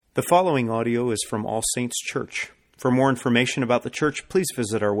The following audio is from All Saints Church. For more information about the church, please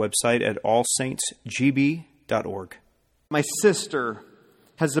visit our website at allsaintsgb.org. My sister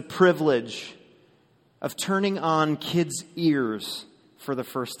has the privilege of turning on kids' ears for the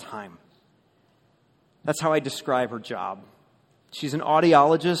first time. That's how I describe her job. She's an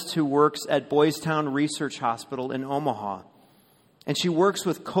audiologist who works at Boys Town Research Hospital in Omaha. And she works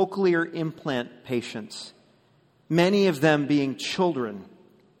with cochlear implant patients, many of them being children.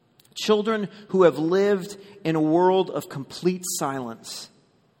 Children who have lived in a world of complete silence.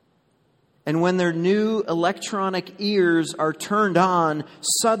 And when their new electronic ears are turned on,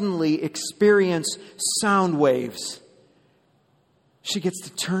 suddenly experience sound waves. She gets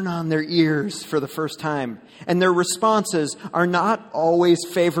to turn on their ears for the first time. And their responses are not always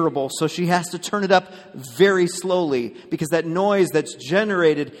favorable. So she has to turn it up very slowly because that noise that's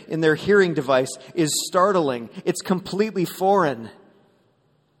generated in their hearing device is startling. It's completely foreign.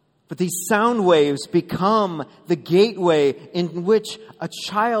 But these sound waves become the gateway in which a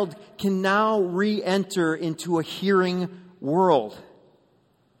child can now re-enter into a hearing world.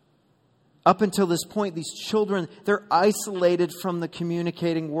 Up until this point, these children, they're isolated from the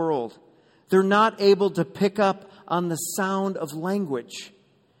communicating world. They're not able to pick up on the sound of language.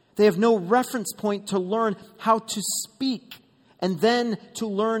 They have no reference point to learn how to speak and then to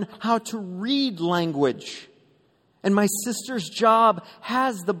learn how to read language. And my sister's job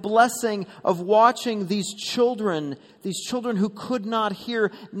has the blessing of watching these children who could not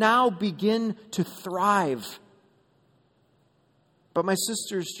hear, now begin to thrive. But my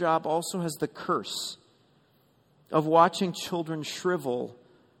sister's job also has the curse of watching children shrivel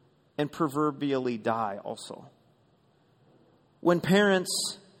and proverbially die also. When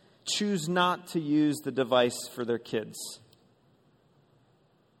parents choose not to use the device for their kids,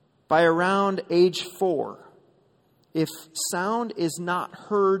 by around age 4, if sound is not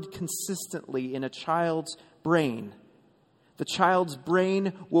heard consistently in a child's brain, the child's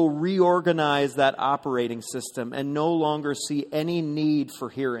brain will reorganize that operating system and no longer see any need for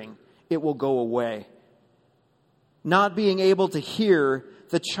hearing. It will go away. Not being able to hear,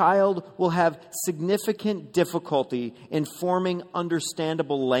 the child will have significant difficulty in forming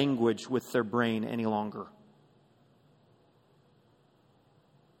understandable language with their brain any longer.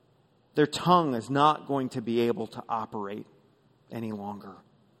 Their tongue is not going to be able to operate any longer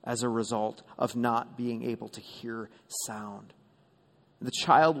as a result of not being able to hear sound. The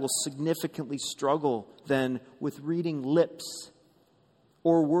child will significantly struggle then with reading lips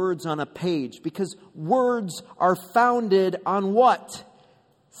or words on a page, because words are founded on what?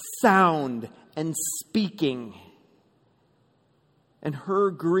 Sound and speaking. And her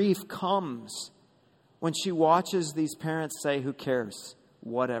grief comes when she watches these parents say, "Who cares?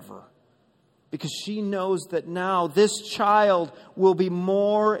 Whatever." Because she knows that now this child will be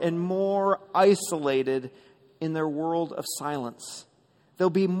more and more isolated in their world of silence. They'll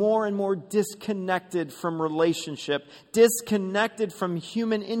be more and more disconnected from relationship, disconnected from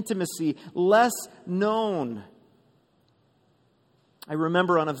human intimacy, less known. I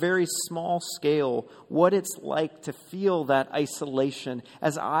remember on a very small scale what it's like to feel that isolation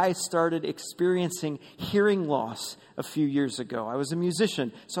as I started experiencing hearing loss a few years ago. I was a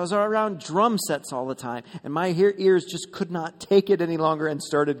musician, so I was around drum sets all the time, and my ears just could not take it any longer and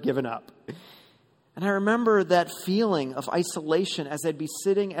started giving up. And I remember that feeling of isolation as I'd be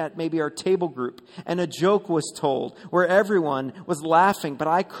sitting at maybe our table group and a joke was told where everyone was laughing, but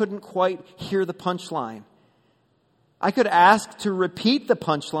I couldn't quite hear the punchline. I could ask to repeat the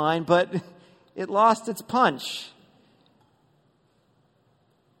punchline, but it lost its punch.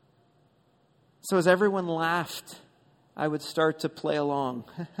 So as everyone laughed, I would start to play along.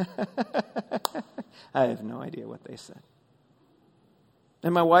 I have no idea what they said.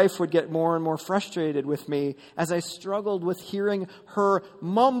 And my wife would get more and more frustrated with me as I struggled with hearing her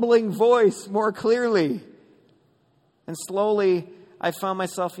mumbling voice more clearly. And slowly, I found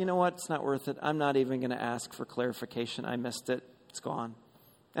myself, you know what, it's not worth it. I'm not even going to ask for clarification. I missed it. It's gone.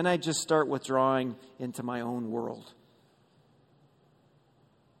 And I just start withdrawing into my own world.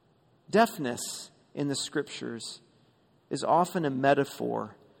 Deafness in the Scriptures is often a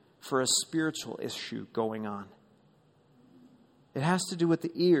metaphor for a spiritual issue going on. It has to do with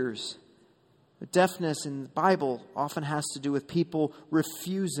the ears. But deafness in the Bible often has to do with people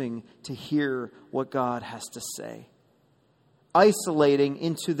refusing to hear what God has to say. Isolating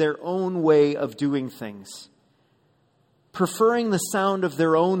into their own way of doing things. Preferring the sound of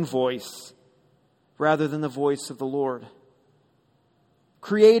their own voice rather than the voice of the Lord.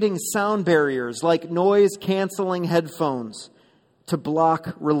 Creating sound barriers like noise-canceling headphones to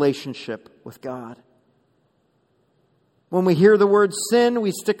block relationship with God. When we hear the word sin,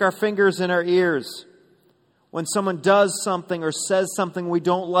 we stick our fingers in our ears. When someone does something or says something we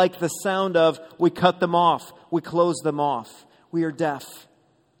don't like the sound of, we cut them off. We close them off. We are deaf.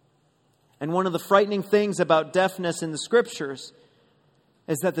 And one of the frightening things about deafness in the Scriptures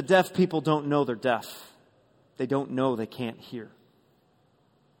is that the deaf people don't know they're deaf. They don't know they can't hear.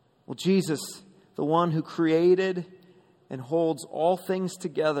 Well, Jesus, the one who created and holds all things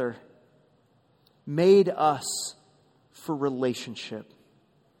together, made us for relationship.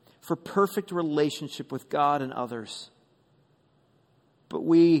 For perfect relationship with God and others. But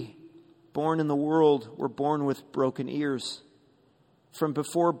we, born in the world, were born with broken ears. From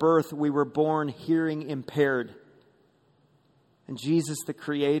before birth, we were born hearing impaired. And Jesus, the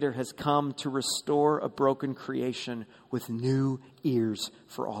Creator, has come to restore a broken creation with new ears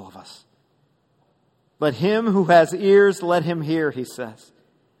for all of us. Let him who has ears, let him hear, he says.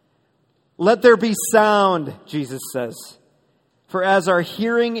 Let there be sound, Jesus says. For as our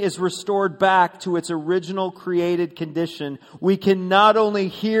hearing is restored back to its original created condition, we can not only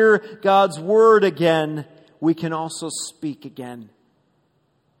hear God's word again, we can also speak again.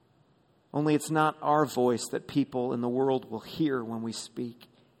 Only it's not our voice that people in the world will hear when we speak.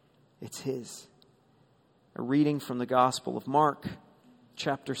 It's His. A reading from the Gospel of Mark,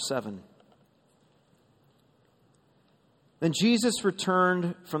 chapter 7. Then Jesus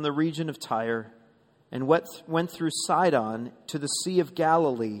returned from the region of Tyre and went through Sidon to the Sea of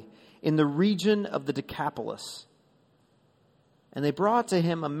Galilee in the region of the Decapolis. And they brought to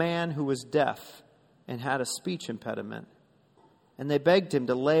him a man who was deaf and had a speech impediment. And they begged him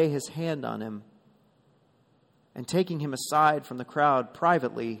to lay his hand on him. And taking him aside from the crowd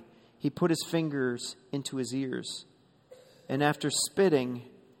privately, he put his fingers into his ears. And after spitting,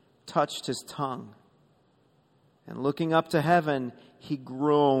 touched his tongue. And looking up to heaven, he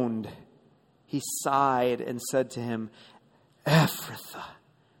groaned. He sighed and said to him, Ephphatha,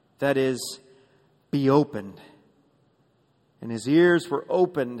 that is, be opened. And his ears were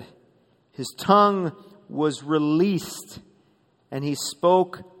opened, his tongue was released, and he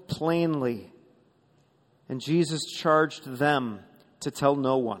spoke plainly. And Jesus charged them to tell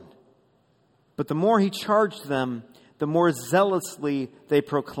no one. But the more he charged them, the more zealously they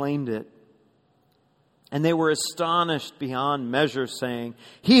proclaimed it. And they were astonished beyond measure, saying,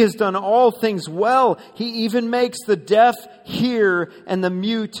 He has done all things well. He even makes the deaf hear and the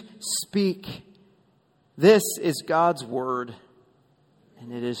mute speak. This is God's word,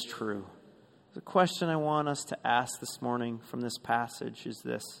 and it is true. The question I want us to ask this morning from this passage is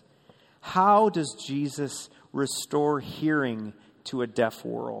this: how does Jesus restore hearing to a deaf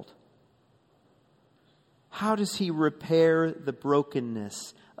world? How does He repair the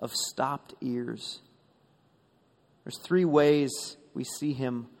brokenness of stopped ears? There's 3 ways we see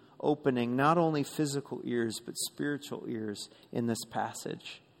Him opening not only physical ears, but spiritual ears in this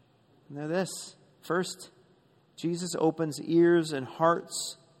passage. And they're this. First, Jesus opens ears and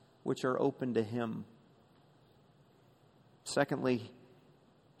hearts which are open to Him. Secondly,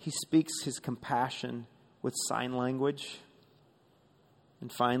 He speaks His compassion with sign language.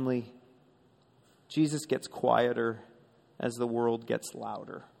 And finally, Jesus gets quieter as the world gets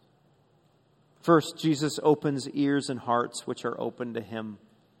louder. First, Jesus opens ears and hearts which are open to Him.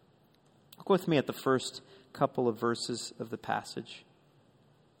 Look with me at the first couple of verses of the passage.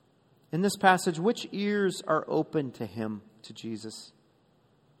 In this passage, which ears are open to Him, to Jesus?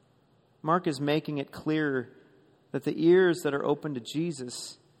 Mark is making it clear that the ears that are open to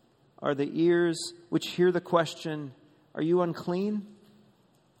Jesus are the ears which hear the question, are you unclean?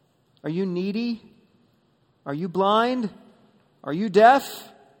 Are you needy? Are you blind? Are you deaf?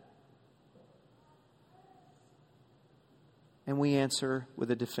 And we answer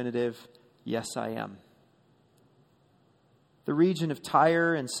with a definitive, yes, I am. The region of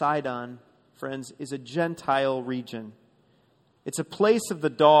Tyre and Sidon, friends, is a Gentile region. It's a place of the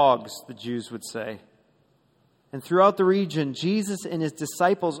dogs, the Jews would say. And throughout the region, Jesus and His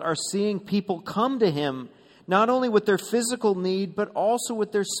disciples are seeing people come to Him, not only with their physical need, but also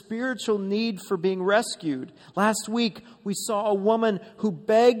with their spiritual need for being rescued. Last week, we saw a woman who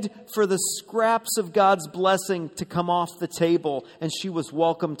begged for the scraps of God's blessing to come off the table, and she was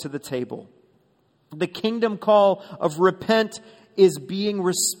welcomed to the table. The kingdom call of repent is being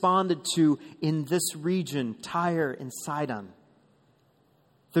responded to in this region, Tyre and Sidon.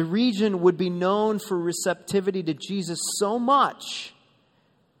 The region would be known for receptivity to Jesus so much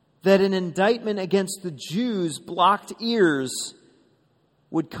that an indictment against the Jews' blocked ears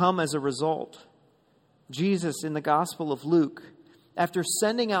would come as a result. Jesus, in the Gospel of Luke, after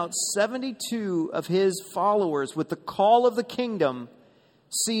sending out 72 of His followers with the call of the kingdom,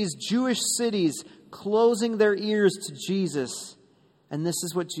 sees Jewish cities closing their ears to Jesus. And this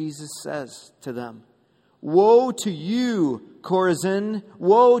is what Jesus says to them. Woe to you, Chorazin!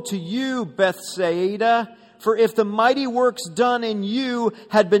 Woe to you, Bethsaida! For if the mighty works done in you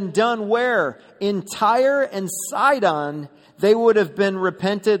had been done where? In Tyre and Sidon, they would have been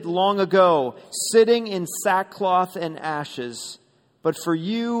repented long ago, sitting in sackcloth and ashes. But for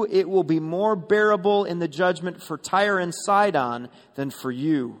you, it will be more bearable in the judgment for Tyre and Sidon than for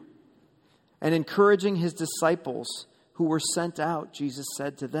you. And encouraging his disciples who were sent out, Jesus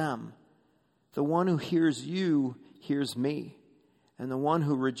said to them, the one who hears you hears me, and the one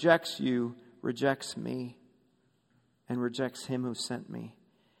who rejects you rejects me and rejects him who sent me.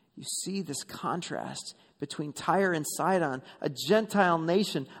 You see this contrast between Tyre and Sidon, a Gentile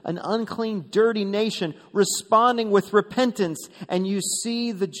nation, an unclean, dirty nation, responding with repentance. And you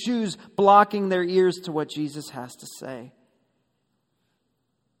see the Jews blocking their ears to what Jesus has to say.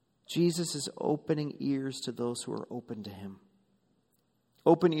 Jesus is opening ears to those who are open to him.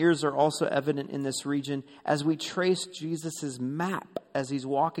 Open ears are also evident in this region as we trace Jesus' map as he's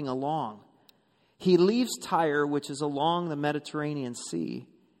walking along. He leaves Tyre, which is along the Mediterranean Sea,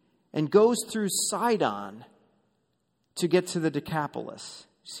 and goes through Sidon to get to the Decapolis.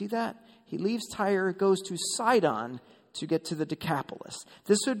 See that? He leaves Tyre, goes to Sidon to get to the Decapolis.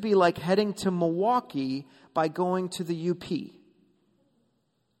 This would be like heading to Milwaukee by going to the UP.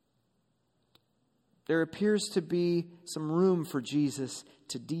 There appears to be some room for Jesus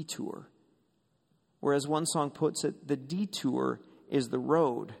to detour. Whereas one song puts it, the detour is the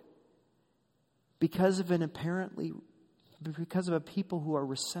road. Because of a people who are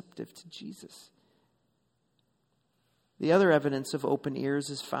receptive to Jesus. The other evidence of open ears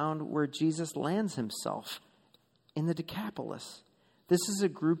is found where Jesus lands himself in the Decapolis. This is a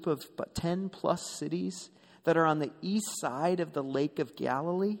group of 10 plus cities that are on the east side of the Lake of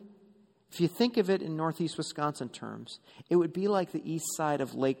Galilee. If you think of it in northeast Wisconsin terms, it would be like the east side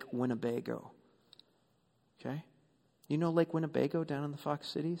of Lake Winnebago. Okay? You know Lake Winnebago down in the Fox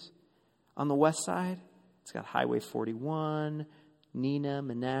Cities? On the west side, it's got Highway 41, Neenah,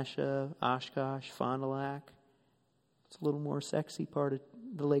 Menasha, Oshkosh, Fond du Lac. It's a little more sexy part of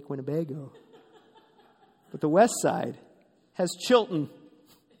the Lake Winnebago. But the west side has Chilton.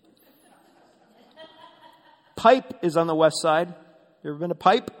 Pipe is on the west side. You ever been to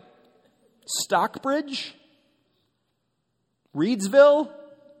Pipe? Stockbridge? Reedsville?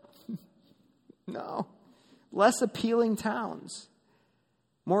 No. Less appealing towns.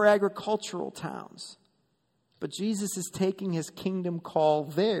 More agricultural towns. But Jesus is taking his kingdom call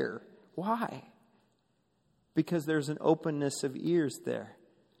there. Why? Because there's an openness of ears there.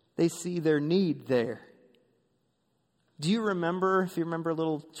 They see their need there. Do you remember, if you remember a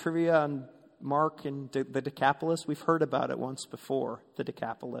little trivia on Mark and the Decapolis? We've heard about it once before, the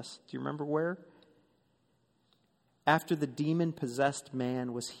Decapolis. Do you remember where? After the demon-possessed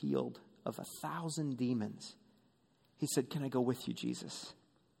man was healed of 1,000 demons, he said, "Can I go with you, Jesus?"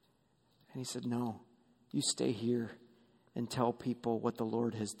 And he said, "No, you stay here and tell people what the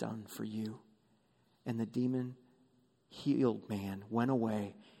Lord has done for you." And the demon-healed man went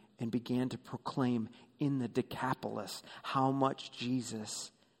away and began to proclaim in the Decapolis how much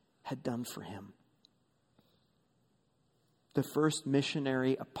Jesus had done for him. The first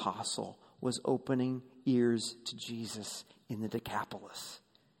missionary apostle was opening ears to Jesus in the Decapolis,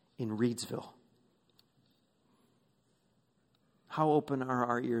 in Reedsville. How open are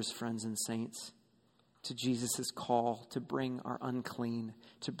our ears, friends and saints, to Jesus' call to bring our unclean,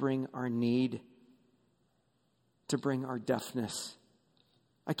 to bring our need, to bring our deafness?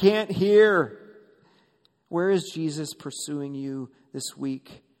 I can't hear. Where is Jesus pursuing you this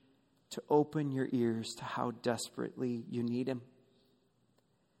week to open your ears to how desperately you need him?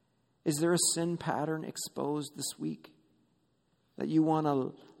 Is there a sin pattern exposed this week that you want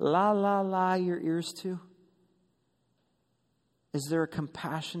to la your ears to? Is there a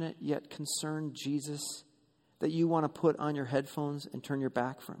compassionate yet concerned Jesus that you want to put on your headphones and turn your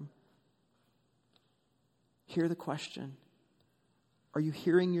back from? Hear the question. Are you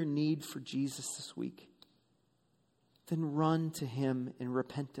hearing your need for Jesus this week? Then run to him in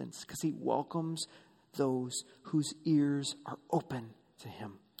repentance, because he welcomes those whose ears are open to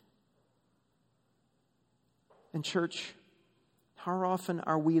him. And church, how often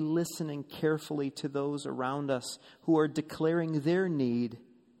are we listening carefully to those around us who are declaring their need,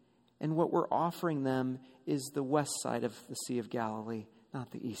 and what we're offering them is the west side of the Sea of Galilee,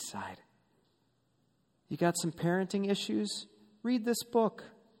 not the east side? You got some parenting issues? Read this book.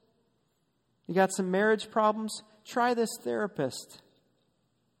 You got some marriage problems? Try this therapist.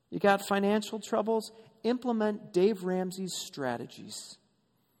 You got financial troubles? Implement Dave Ramsey's strategies.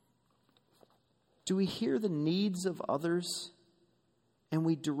 Do we hear the needs of others and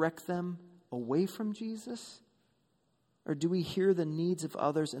we direct them away from Jesus? Or do we hear the needs of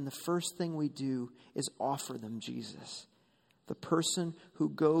others and the first thing we do is offer them Jesus, the person who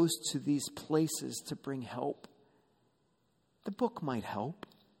goes to these places to bring help? The book might help.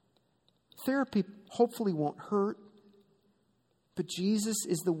 Therapy hopefully won't hurt. But Jesus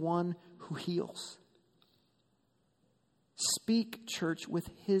is the one who heals. Speak, church, with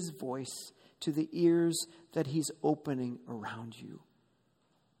his voice to the ears that he's opening around you.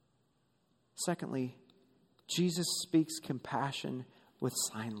 Secondly, Jesus speaks compassion with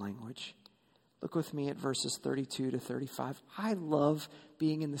sign language. Look with me at verses 32 to 35. I love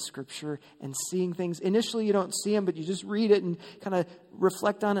being in the scripture and seeing things. Initially, you don't see them, but you just read it and kind of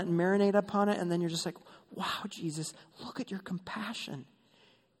reflect on it and marinate upon it. And then you're just like, wow, Jesus, look at your compassion.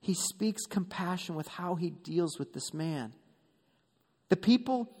 He speaks compassion with how he deals with this man. The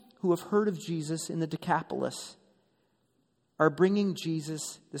people who have heard of Jesus in the Decapolis are bringing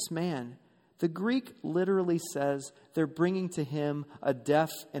Jesus, this man. The Greek literally says they're bringing to him a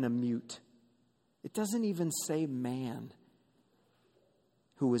deaf and a mute. It doesn't even say man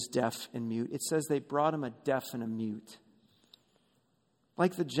who was deaf and mute. It says they brought him a deaf and a mute.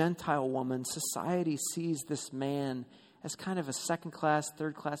 Like the Gentile woman, society sees this man as kind of a second class,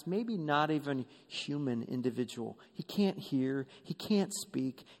 third class, maybe not even human individual. He can't hear. He can't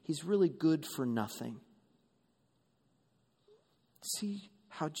speak. He's really good for nothing. See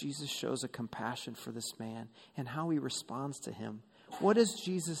how Jesus shows a compassion for this man and how he responds to him. What does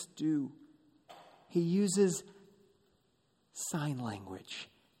Jesus do? He uses sign language.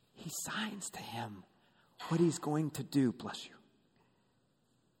 He signs to him what he's going to do. Bless you.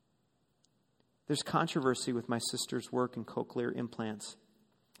 There's controversy with my sister's work in cochlear implants.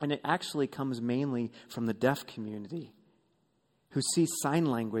 And it actually comes mainly from the deaf community who see sign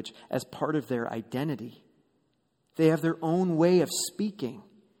language as part of their identity. They have their own way of speaking.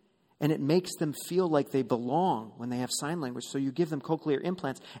 And it makes them feel like they belong when they have sign language. So you give them cochlear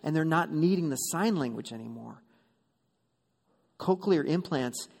implants and they're not needing the sign language anymore. Cochlear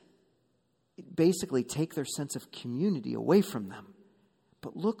implants basically take their sense of community away from them.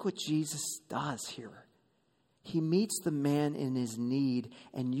 But look what Jesus does here. He meets the man in his need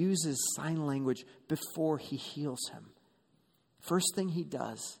and uses sign language before he heals him. First thing he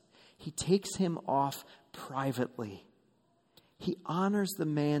does, he takes him off privately. He honors the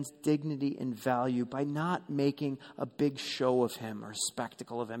man's dignity and value by not making a big show of him or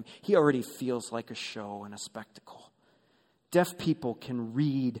spectacle of him. He already feels like a show and a spectacle. Deaf people can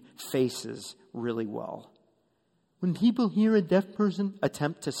read faces really well. When people hear a deaf person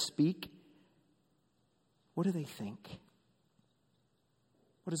attempt to speak, what do they think?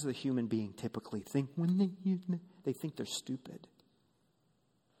 What does the human being typically think when they hear them? They think they're stupid.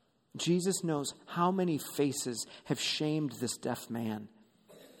 Jesus knows how many faces have shamed this deaf man.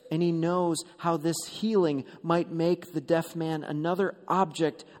 And he knows how this healing might make the deaf man another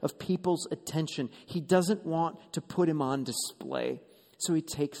object of people's attention. He doesn't want to put him on display, so he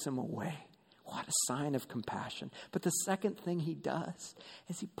takes him away. What a sign of compassion. But the second thing he does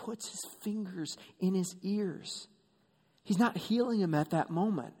is he puts his fingers in his ears. He's not healing him at that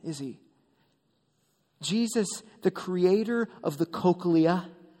moment, is he? Jesus, the creator of the cochlea,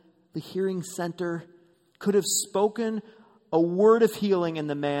 the hearing center, could have spoken a word of healing and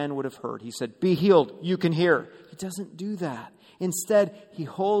the man would have heard. He said, "Be healed, you can hear." He doesn't do that. Instead, he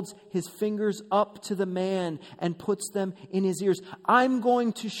holds his fingers up to the man and puts them in his ears. I'm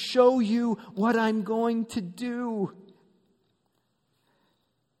going to show you what I'm going to do.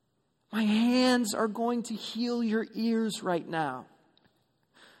 My hands are going to heal your ears right now.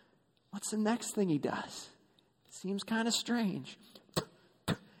 What's the next thing he does? It seems kind of strange.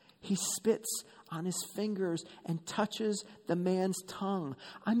 He spits on his fingers and touches the man's tongue.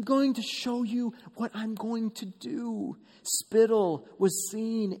 I'm going to show you what I'm going to do. Spittle was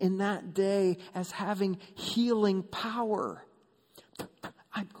seen in that day as having healing power.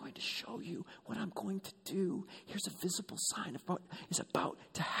 I'm going to show you what I'm going to do. Here's a visible sign of what is about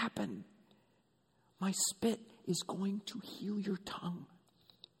to happen. My spit is going to heal your tongue.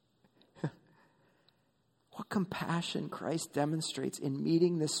 What compassion Christ demonstrates in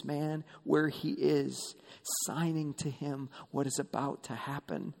meeting this man where he is, signing to him what is about to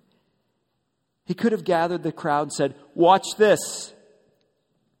happen. He could have gathered the crowd and said, "Watch this,"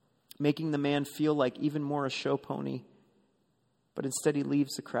 making the man feel like even more a show pony. But instead he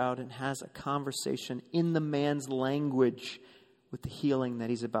leaves the crowd and has a conversation in the man's language with the healing that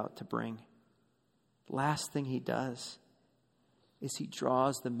he's about to bring. Last thing he does is he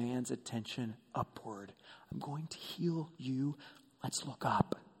draws the man's attention upward. I'm going to heal you. Let's look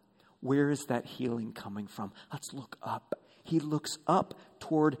up. Where is that healing coming from? Let's look up. He looks up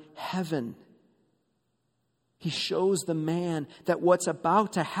toward heaven. He shows the man that what's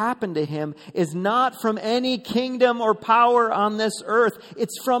about to happen to him is not from any kingdom or power on this earth.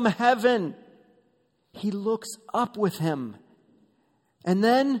 It's from heaven. He looks up with him. And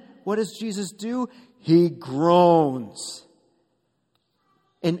then, what does Jesus do? He groans.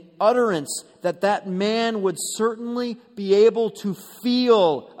 In utterance that that man would certainly be able to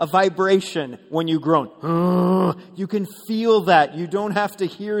feel a vibration when you groan. You can feel that. You don't have to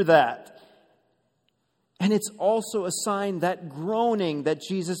hear that. And it's also a sign that groaning that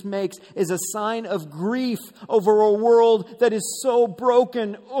Jesus makes is a sign of grief over a world that is so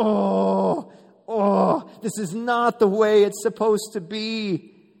broken. This is not the way it's supposed to be.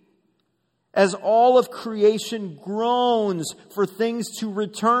 As all of creation groans for things to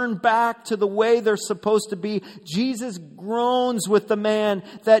return back to the way they're supposed to be, Jesus groans with the man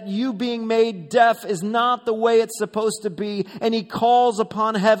that you being made deaf is not the way it's supposed to be. And he calls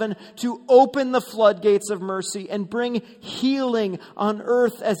upon heaven to open the floodgates of mercy and bring healing on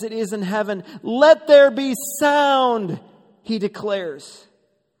earth as it is in heaven. Let there be sound, he declares.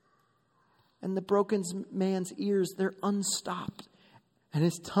 And the broken man's ears, they're unstopped. And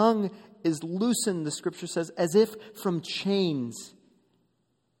his tongue is loosened, the scripture says, as if from chains.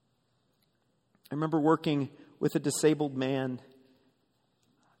 I remember working with a disabled man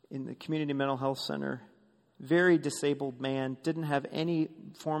in the community mental health center. Very disabled man, didn't have any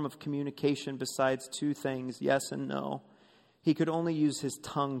form of communication besides two things, yes and no. He could only use his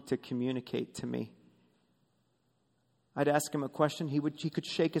tongue to communicate to me. I'd ask him a question, he could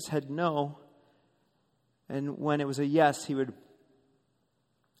shake his head no. And when it was a yes, he would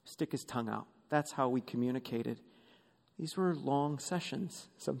stick his tongue out. That's how we communicated. These were long sessions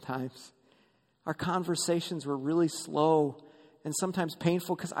sometimes. Our conversations were really slow and sometimes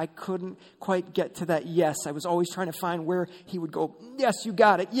painful because I couldn't quite get to that yes. I was always trying to find where he would go, yes, you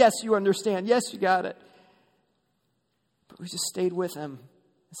got it. Yes, you understand. Yes, you got it. But we just stayed with him.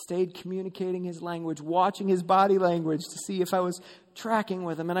 Stayed communicating his language, watching his body language to see if I was tracking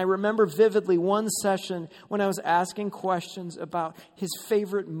with him. And I remember vividly one session when I was asking questions about his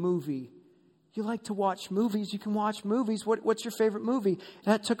favorite movie. You like to watch movies? You can watch movies. What's your favorite movie?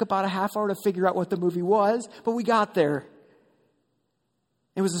 That took about a half hour to figure out what the movie was, but we got there.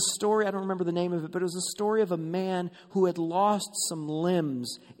 It was a story, I don't remember the name of it, but it was a story of a man who had lost some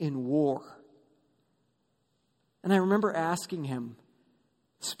limbs in war. And I remember asking him,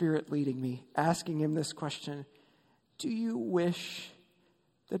 Spirit leading me, asking him this question: do you wish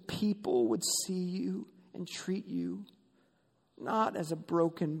that people would see you and treat you not as a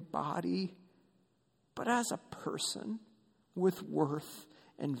broken body, but as a person with worth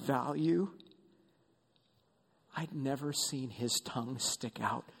and value? I'd never seen his tongue stick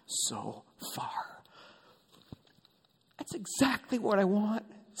out so far. That's exactly what I want.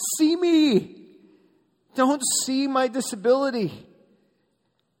 See me. Don't see my disability.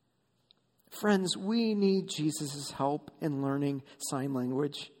 Friends, we need Jesus' help in learning sign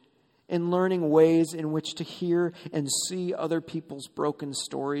language, in learning ways in which to hear and see other people's broken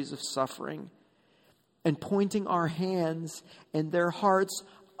stories of suffering, and pointing our hands and their hearts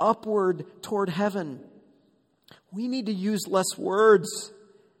upward toward heaven. We need to use less words.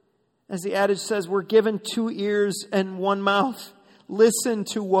 As the adage says, we're given 2 ears and 1 mouth. Listen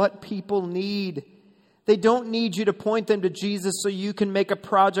to what people need. They don't need you to point them to Jesus so you can make a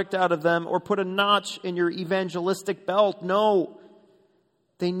project out of them or put a notch in your evangelistic belt. No.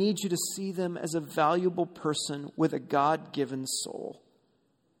 They need you to see them as a valuable person with a God-given soul.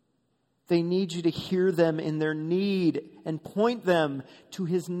 They need you to hear them in their need and point them to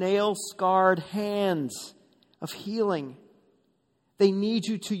his nail-scarred hands of healing. They need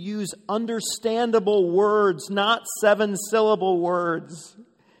you to use understandable words, not 7-syllable words.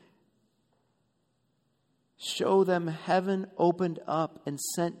 Show them heaven opened up and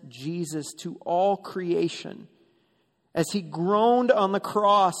sent Jesus to all creation as he groaned on the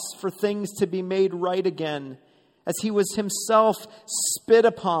cross for things to be made right again. As he was himself spit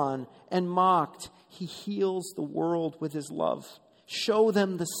upon and mocked, he heals the world with his love. Show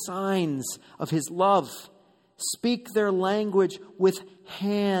them the signs of his love. Speak their language with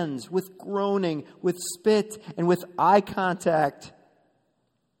hands, with groaning, with spit, and with eye contact.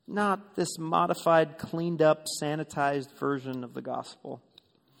 Not this modified, cleaned up, sanitized version of the gospel.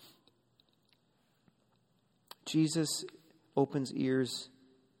 Jesus opens ears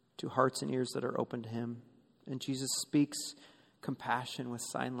to hearts and ears that are open to him. And Jesus speaks compassion with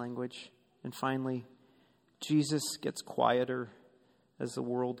sign language. And finally, Jesus gets quieter as the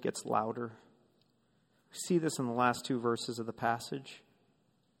world gets louder. We see this in the last 2 verses of the passage.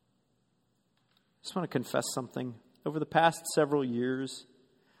 just want to confess something. Over the past several years,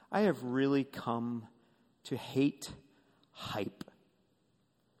 I have really come to hate hype.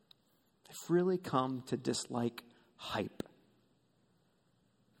 I've really come to dislike hype.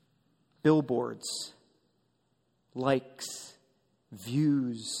 Billboards, likes,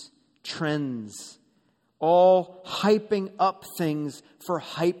 views, trends, all hyping up things for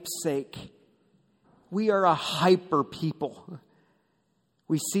hype's sake. We are a hyper people.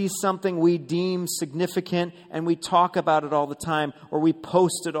 We see something we deem significant and we talk about it all the time, or we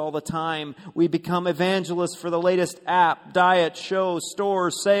post it all the time. We become evangelists for the latest app, diet, show, store,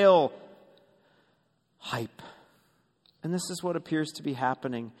 sale. Hype. And this is what appears to be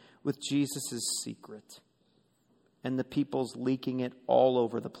happening with Jesus' secret and the people's leaking it all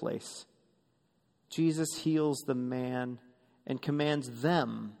over the place. Jesus heals the man and commands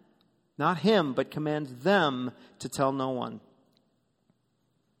them, not him, but commands them to tell no one.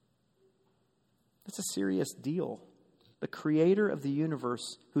 That's a serious deal. The creator of the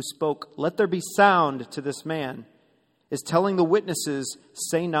universe who spoke, "Let there be sound," to this man is telling the witnesses,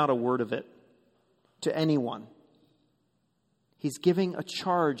 say not a word of it to anyone. He's giving a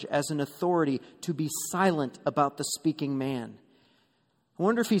charge as an authority to be silent about the speaking man. I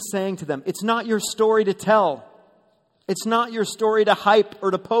wonder if he's saying to them, it's not your story to tell. It's not your story to hype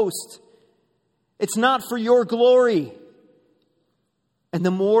or to post. It's not for your glory. And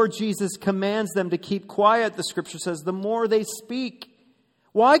the more Jesus commands them to keep quiet, the scripture says, the more they speak.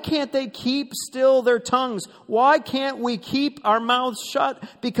 Why can't they keep still their tongues? Why can't we keep our mouths shut?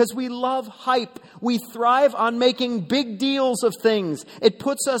 Because we love hype. We thrive on making big deals of things. It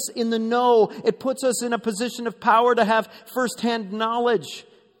puts us in the know. It puts us in a position of power to have firsthand knowledge.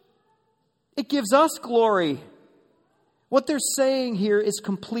 It gives us glory. What they're saying here is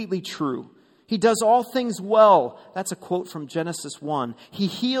completely true. He does all things well. That's a quote from Genesis 1. He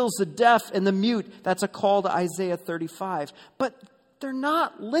heals the deaf and the mute. That's a call to Isaiah 35. But they're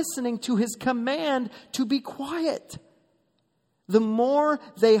not listening to his command to be quiet. The more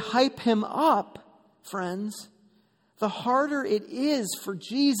they hype him up, friends, the harder it is for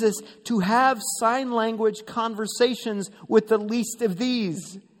Jesus to have sign language conversations with the least of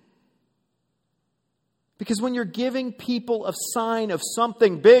these. Because when you're giving people a sign of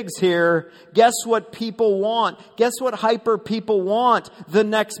something big's here, guess what people want? Guess what hyper people want? The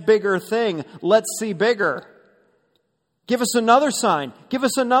next bigger thing. Let's see bigger. Give us another sign. Give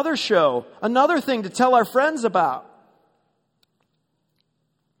us another show. Another thing to tell our friends about.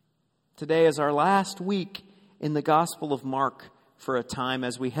 Today is our last week in the Gospel of Mark for a time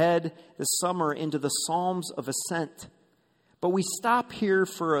as we head this summer into the Psalms of Ascent. But we stop here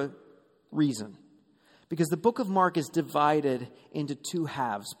for a reason. Because the book of Mark is divided into two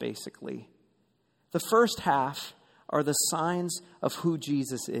halves, basically. The first half are the signs of who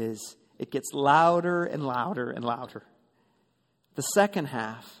Jesus is. It gets louder and louder and louder. The second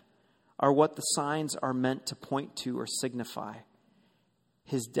half are what the signs are meant to point to or signify.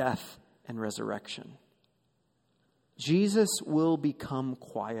 His death and resurrection. Jesus will become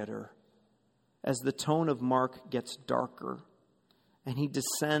quieter as the tone of Mark gets darker and he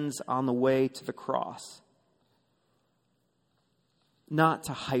descends on the way to the cross. Not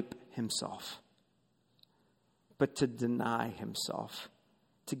to hype himself, but to deny himself,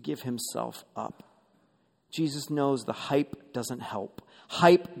 to give himself up. Jesus knows the hype doesn't help.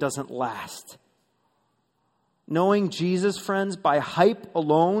 Hype doesn't last. Knowing Jesus, friends, by hype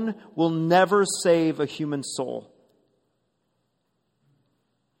alone will never save a human soul.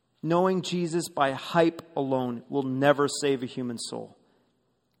 Knowing Jesus by hype alone will never save a human soul.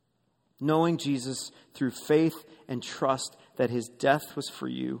 Knowing Jesus through faith and trust that his death was for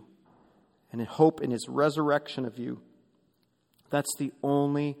you and hope in his resurrection of you, that's the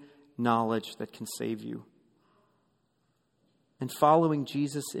only knowledge that can save you. And following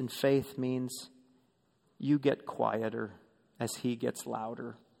Jesus in faith means you get quieter as he gets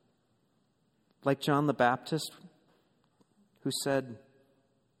louder. Like John the Baptist, who said,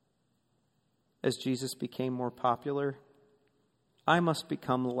 as Jesus became more popular, I must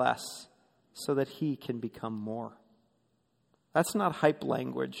become less so that he can become more. That's not hype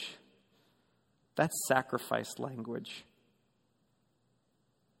language. That's sacrifice language.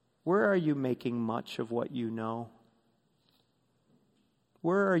 Where are you making much of what you know?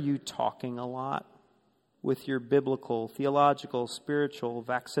 Where are you talking a lot with your biblical, theological, spiritual,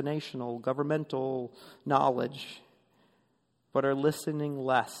 vaccinational, governmental knowledge, but are listening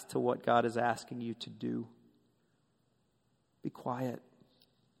less to what God is asking you to do? Be quiet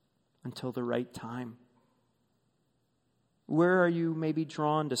until the right time. Where are you maybe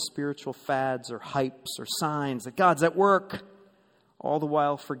drawn to spiritual fads or hypes or signs that God's at work? all the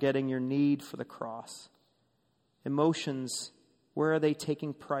while forgetting your need for the cross. Emotions, where are they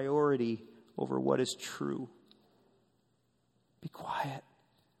taking priority over what is true? Be quiet.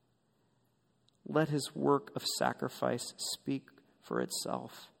 Let his work of sacrifice speak for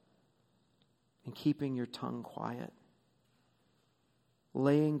itself in keeping your tongue quiet.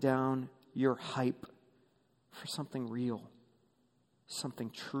 Laying down your hype for something real,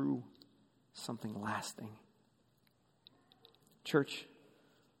 something true, something lasting. Church,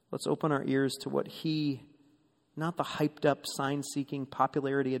 let's open our ears to what he, not the hyped up, sign-seeking,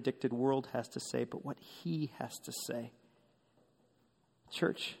 popularity-addicted world has to say, but what he has to say.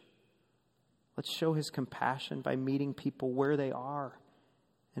 Church, let's show his compassion by meeting people where they are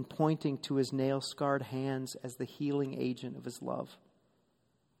and pointing to his nail-scarred hands as the healing agent of his love.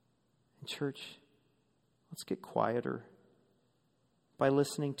 And church, let's get quieter by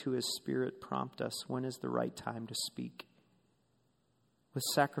listening to his Spirit prompt us when is the right time to speak with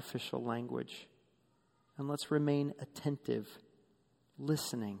sacrificial language. And let's remain attentive,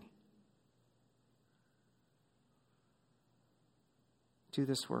 listening. Do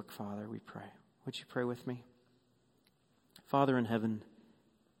this work, Father, we pray. Would you pray with me? Father in heaven,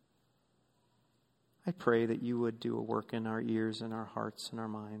 I pray that you would do a work in our ears and our hearts and our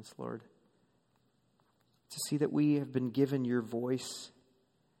minds, Lord, to see that we have been given your voice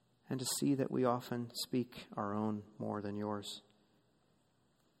and to see that we often speak our own more than yours.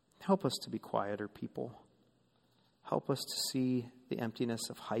 Help us to be quieter people. Help us to see the emptiness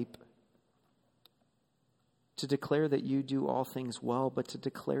of hype, to declare that you do all things well, but to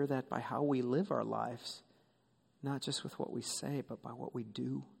declare that by how we live our lives, not just with what we say, but by what we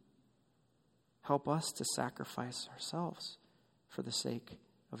do. Help us to sacrifice ourselves for the sake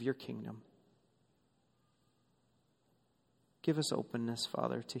of your kingdom. Give us openness,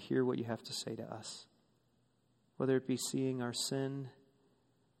 Father, to hear what you have to say to us, whether it be seeing our sin,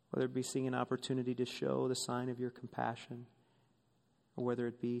 whether it be seeing an opportunity to show the sign of your compassion, or whether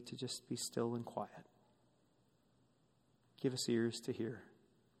it be to just be still and quiet. Give us ears to hear,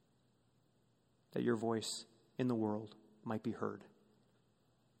 that your voice in the world might be heard.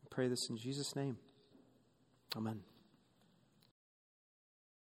 I pray this in Jesus' name. Amen.